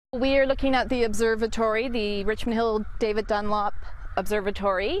We are looking at the observatory, the Richmond Hill David Dunlap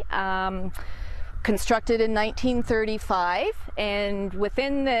Observatory, constructed in 1935, and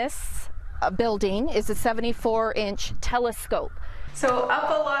within this building is a 74-inch telescope. So up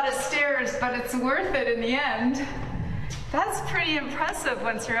a lot of stairs, but it's worth it in the end. That's pretty impressive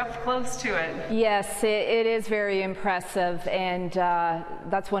once you're up close to it. Yes, it is very impressive, and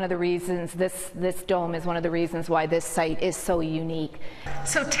that's one of the reasons, this dome is one of the reasons why this site is so unique.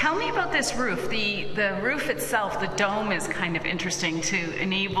 So tell me about this roof. The roof itself, the dome, is kind of interesting to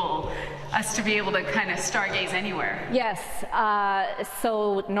enable us to be able to kind of stargaze anywhere. Yes,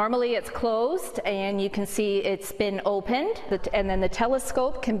 so normally it's closed, and you can see it's been opened, and then the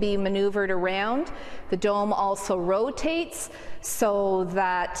telescope can be maneuvered around. The dome also rotates so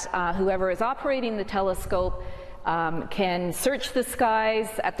that whoever is operating the telescope can search the skies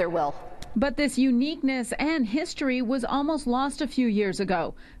at their will. But this uniqueness and history was almost lost a few years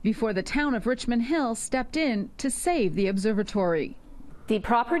ago, before the town of Richmond Hill stepped in to save the observatory. The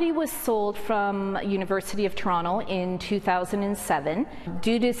property was sold from University of Toronto in 2007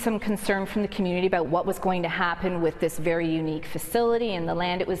 due to some concern from the community about what was going to happen with this very unique facility and the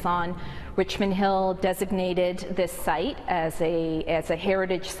land it was on. Richmond Hill designated this site as a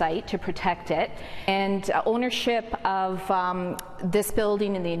heritage site to protect it, and ownership of this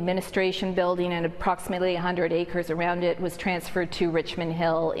building and the administration building and approximately 100 acres around it was transferred to Richmond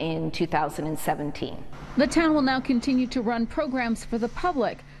Hill in 2017. The town will now continue to run programs for the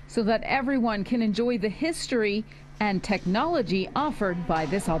public so that everyone can enjoy the history and technology offered by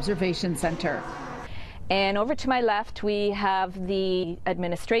this observation center. And over to my left, we have the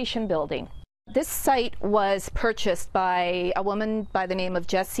administration building. This site was purchased by a woman by the name of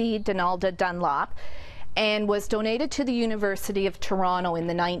David Dunlap and was donated to the University of Toronto in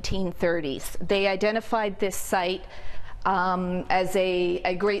the 1930s. They identified this site as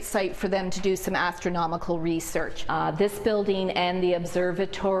a great site for them to do some astronomical research. This building and the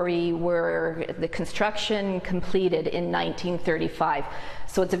observatory were the construction completed in 1935.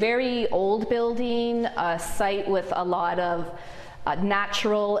 So it's a very old building, a site with a lot of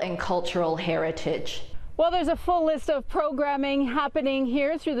natural and cultural heritage. Well, there's a full list of programming happening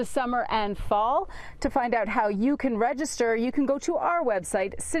here through the summer and fall. To find out how you can register, you can go to our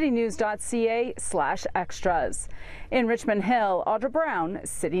website, citynews.ca/extras. In Richmond Hill, Audra Brown,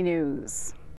 City News.